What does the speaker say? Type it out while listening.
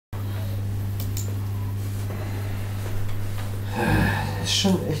ist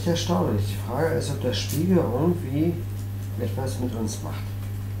schon echt erstaunlich. Die Frage ist, ob der Spiegel irgendwie etwas mit uns macht.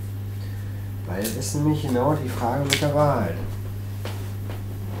 Weil das ist nämlich genau die Frage mit der Wahrheit.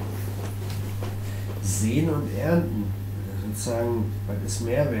 Sehen und ernten. Sozusagen, was ist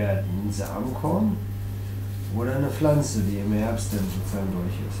mehr wert? Ein Samenkorn oder eine Pflanze, die im Herbst dann sozusagen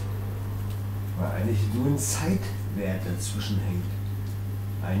durch ist? Weil eigentlich nur ein Zeitwert dazwischen hängt.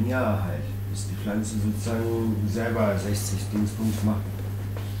 Ein Jahr halt, bis die Pflanze sozusagen selber 60 Dingsbums macht.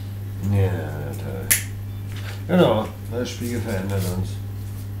 Ja, toll. Genau, der Spiegel verändert uns.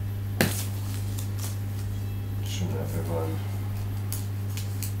 Schön abgefahren.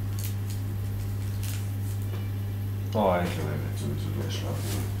 Oh, ich glaube, er wird sowieso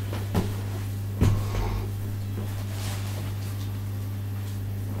durchschlafen.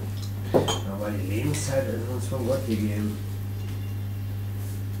 Aber die Lebenszeit ist uns von Gott gegeben.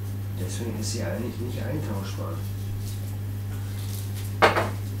 Deswegen ist sie eigentlich nicht eintauschbar.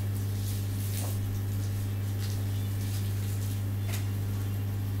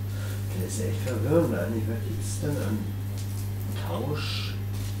 Das ist echt verwirrend eigentlich. Was gibt es denn an Tausch?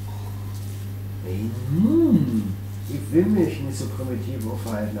 Ich will mich nicht so primitiv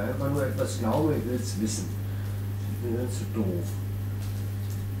verhalten. Einfach nur etwas glauben, ich will es wissen. Ich bin dann zu doof.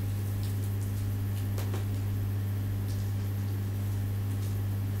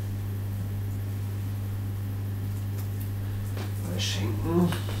 Schenken,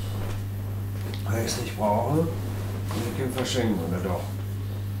 weil ich es nicht brauche, und ich kann verschenken, oder doch?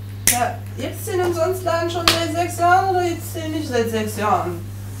 Ja, gibt's den Umsonstladen schon seit 6 Jahren oder gibt's den nicht seit 6 Jahren?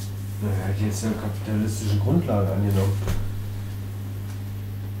 Na, er hat jetzt eine kapitalistische Grundlage angenommen.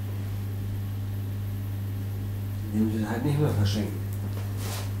 Indem sie halt nicht mehr verschenken.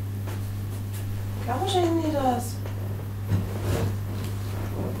 Klar verschenken die das.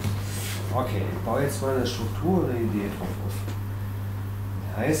 Okay, ich baue jetzt mal eine Struktur oder Idee drauf auf.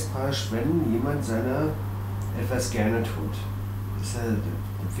 Heißt praktisch, wenn jemand etwas gerne tut, ist ja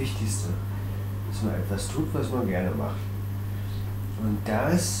das Wichtigste, dass man etwas tut, was man gerne macht. Und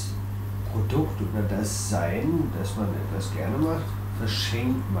das Produkt oder das Sein, dass man etwas gerne macht,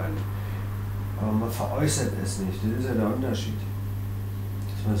 verschenkt man. Aber man veräußert es nicht, das ist ja der Unterschied.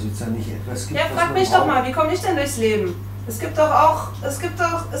 Dass man sozusagen nicht etwas gibt, Ja, was frag man mich braucht. doch mal, wie komme ich denn durchs Leben? Es gibt doch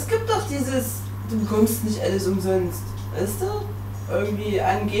dieses, du bekommst nicht alles umsonst, weißt du? Irgendwie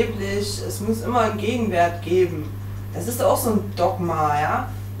angeblich, es muss immer einen Gegenwert geben. Das ist doch auch so ein Dogma, ja?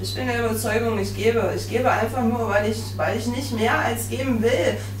 Ich bin der Überzeugung, ich gebe einfach nur, weil ich nicht mehr als geben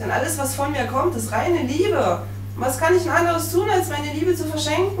will. Denn alles, was von mir kommt, ist reine Liebe. Und was kann ich denn anderes tun, als meine Liebe zu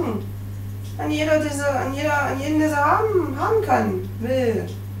verschenken? An jeden, der sie haben kann, will.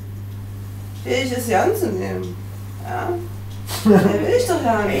 Fähig ist sie anzunehmen. Ja? Will ich doch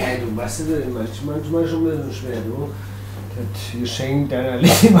ja nicht. Ey, du machst dir manchmal schon ein bisschen schwer, du. Das Geschenk deiner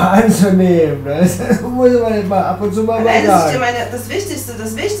Liebe anzunehmen. Das muss man mal ab und zu mal Allein, sagen. das Wichtigste,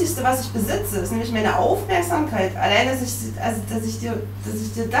 was ich besitze, ist nämlich meine Aufmerksamkeit. Allein, dass ich dir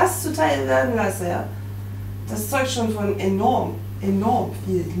das zuteil werden lasse, ja. Das zeugt schon von enorm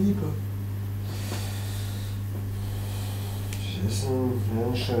viel Liebe. Das ist ein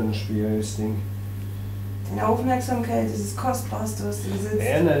ganz schön schwieriges Ding. Deine Aufmerksamkeit ist das Kostbarste, was du besitzt.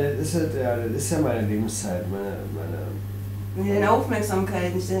 Ja, na, das ist ja meine Lebenszeit, Nee, deine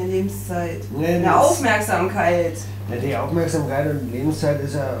Aufmerksamkeit, nicht deine Lebenszeit. Nee, Deine Aufmerksamkeit. Ja, die Aufmerksamkeit und Lebenszeit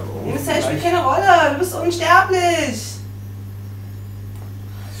ist ja... Lebenszeit spielt keine Rolle, du bist unsterblich.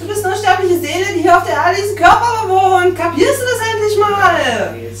 Du bist eine unsterbliche Seele, die hier auf der Erde diesen Körper bewohnt. Kapierst du das endlich mal?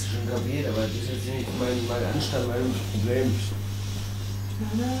 Ja, jetzt schon kapiert, aber das ist jetzt nicht mein Anstand, mein Problem.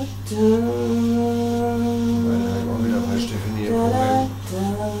 Weil halt auch wieder falsch definiert Problem.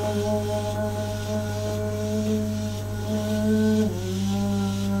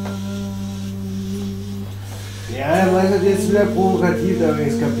 Ja, er meint das jetzt wieder provokativ, da ich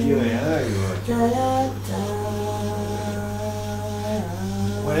es kapiere, ja, gut.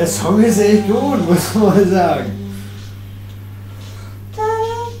 Aber der Song ist echt gut, muss man mal sagen.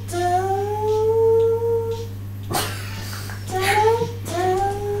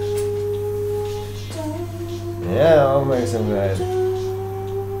 Ja, Aufmerksamkeit.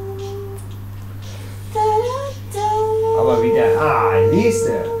 Aber wieder,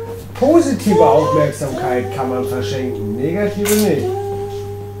 nächste. Positive Aufmerksamkeit kann man verschenken, negative nicht.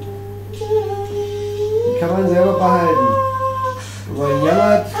 Die kann man selber behalten. Wenn man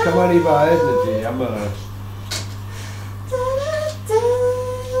jammert, kann man die behalten, die Jammerer.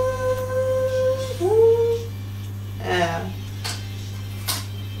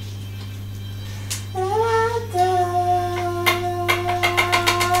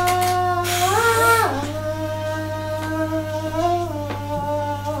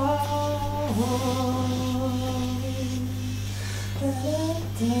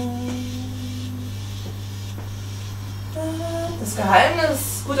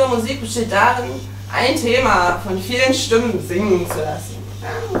 Geheimnis guter Musik besteht darin, ein Thema von vielen Stimmen singen zu lassen.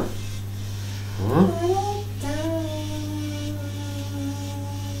 Hm?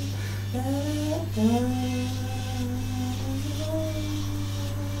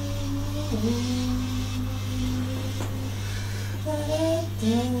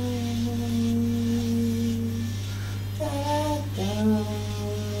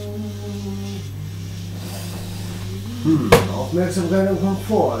 Aufmerksamkeit und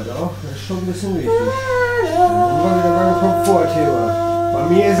Komfort, doch, das ist schon ein bisschen wichtig. Dann sind wir wieder beim Komfortthema. Bei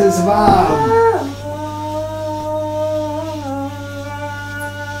mir ist es warm.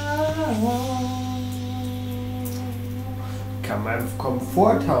 Kann man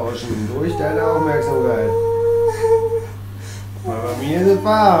Komfort tauschen durch deine Aufmerksamkeit. Weil bei mir ist es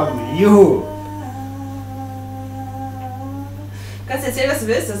warm. Juhu. Du kannst erzählen, was du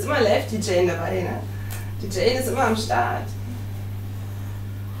willst, da ist immer Live-DJ dabei, ne? Die Jane ist immer am Start.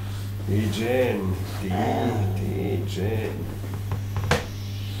 Die Jane. Die Jane.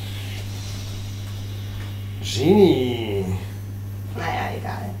 Genie. Naja,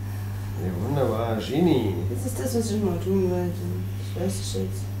 egal. Ja, wunderbar, Genie. Das ist das, was ich mal tun wollte. Ich weiß es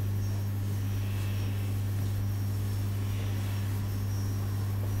jetzt.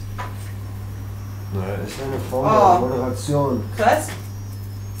 Na, das ist eine Form der Moderation. Krass.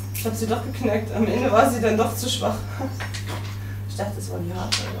 Ich hab sie doch geknackt. Am Ende war sie dann doch zu schwach. Ich dachte, es war die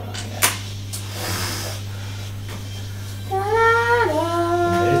Harfe, aber In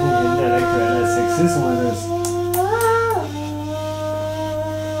welchem intellektueller Sexismus ist?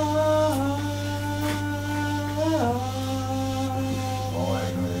 Oh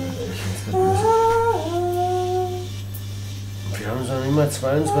mein Gott, ich muss wir haben es noch immer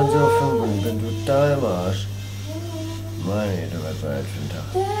 22:05 Uhr und ich bin total im Arsch. Meine Güte, was war das für ein Tag?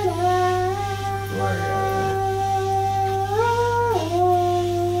 Oh, ja.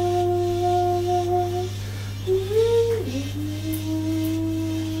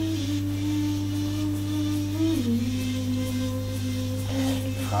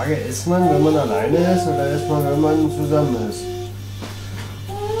 Die Frage, isst man, wenn man alleine ist, oder isst man, wenn man zusammen ist?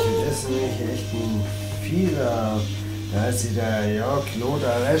 Das ist nämlich echt ein fieser, da ist der Jörg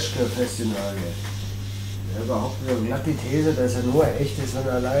Lothar Reschke Festival. Er behauptet so glatt die These, dass er nur echt ist, wenn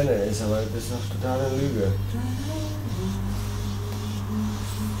er alleine ist, aber das ist doch totale Lüge.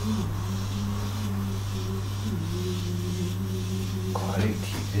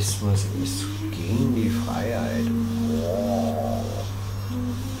 Kollektivismus ist gegen die Freiheit. Oh.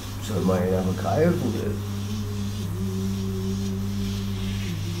 Soll man ja begreifen.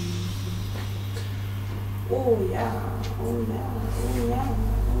 oh ja, oh ja, oh ja,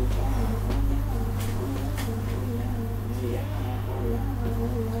 oh ja.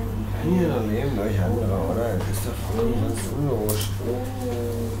 Ich kann hier noch leben durch andere, oder? Das ist doch voll ganz unlogisch.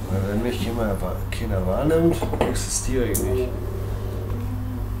 Weil wenn mich keiner wahrnimmt, existiere ich nicht.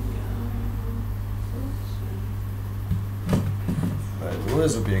 Weil nur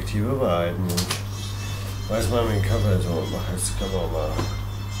subjektive Wahrheiten sind. Weiß man, wie ein Körper so macht, jetzt können wir mal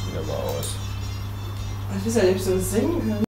wieder mal aus. Ich weiß ja nicht, ob ich so singen kann.